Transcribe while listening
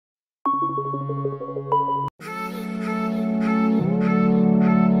Hey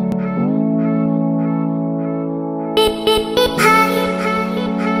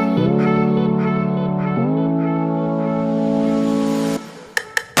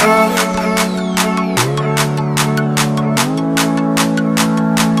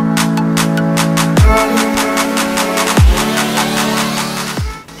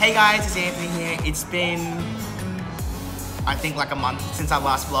guys, it's Anthony here. It's been, I think, like a month since I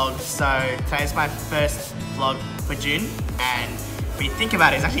last vlogged, so today's my first vlog for June, and when you think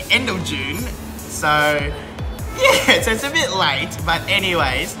about it, it's actually end of June, so yeah, so it's a bit late, but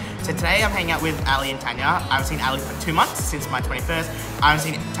anyways, so today I'm hanging out with Ali and Tanya. I haven't seen Ali for 2 months, since my 21st. I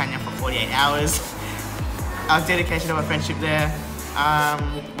haven't seen Tanya for 48 hours. Our dedication of our friendship there.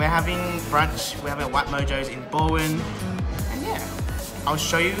 We're having brunch, we're having a White Mojo's in Balwyn, and yeah, I'll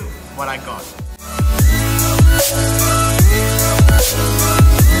show you what I got.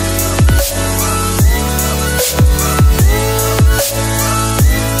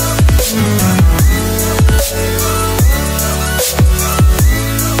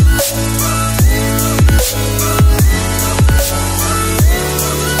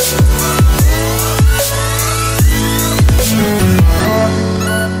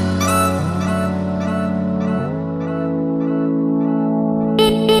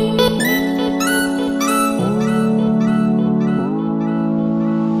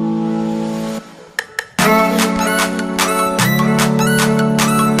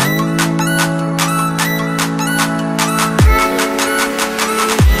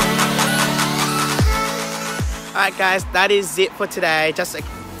 Alright guys, that is it for today. Just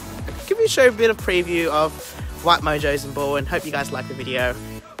give you a bit of preview of White Mojo's in Balwyn. Hope you guys like the video.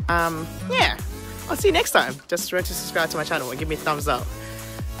 Yeah, I'll see you next time. Just remember to subscribe to my channel and give me a thumbs up.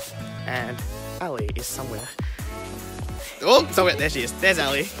 And Ali is somewhere. Oh, somewhere, there she is. There's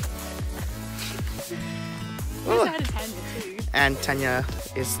Ali. Oh. And Tanya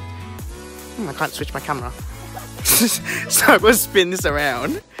is, I can't switch my camera. So I'm going to spin this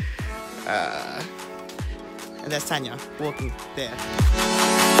around. And there's Tanya walking there.